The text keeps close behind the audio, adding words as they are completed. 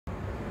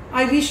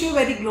I wish you a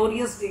very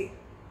glorious day.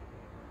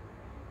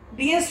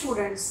 Dear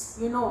students,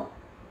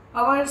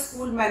 our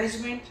school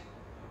management,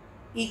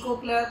 Eco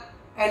Club,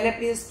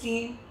 LFPS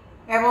team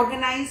have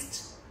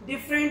organized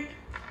different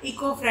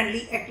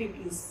eco-friendly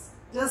activities,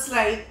 just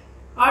like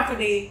Earth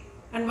Day,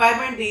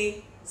 Environment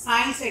Day,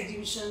 Science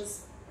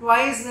exhibitions,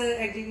 Toys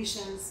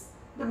exhibitions.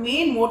 The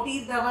main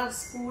motive of our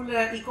school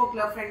Eco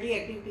Club friendly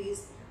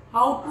activities,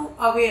 how to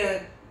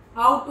aware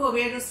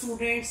the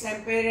students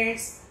and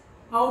parents,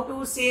 how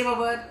to save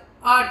our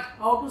earth,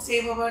 how to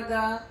save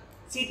the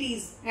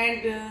cities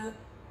and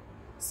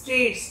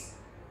states.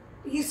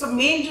 ये सब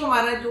main जो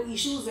हमारा जो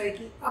issues है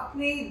कि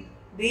अपने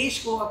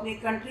देश को, अपने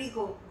कंट्री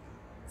को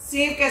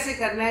सेव कैसे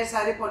करना है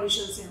सारे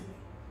पॉल्यूशन से हमें.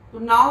 तो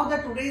now the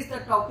today is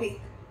the topic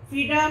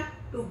freedom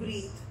to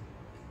breathe.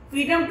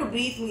 Freedom to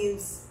breathe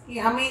means कि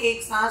हमें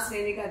एक सांस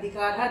लेने का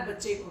अधिकार हर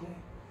बच्चे को है.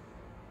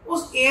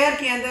 उस एयर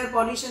के अंदर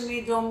पॉल्यूशन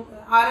में जो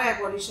आ रहा है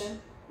पॉल्यूशन,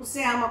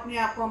 उससे हम अपने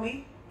आप को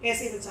हमें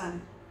कैसे बचाना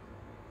है.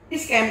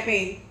 इस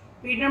campaign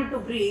freedom to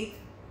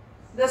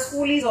breathe, the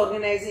school is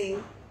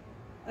organising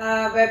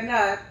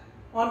webinar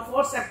on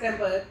 4th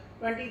September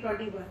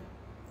 2021.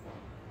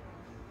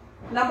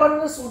 Number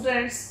of the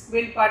students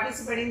will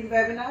participate in the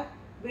webinar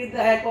with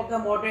the help of the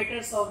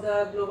moderators of the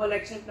Global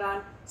Action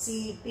Plan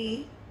CET.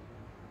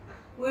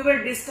 We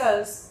will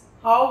discuss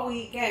how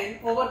we can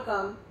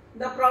overcome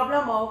the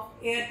problem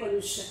of air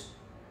pollution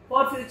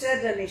for future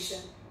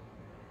generation.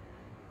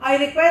 I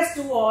request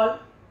to all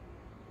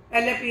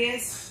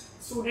LFPS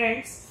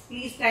students,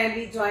 please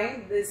kindly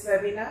join this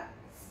webinar,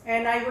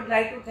 and I would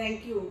like to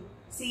thank you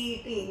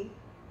CE team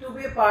to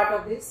be a part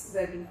of this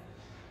webinar.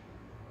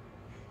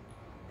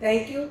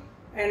 Thank you,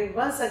 and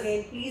once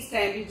again please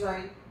kindly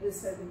join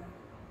this webinar.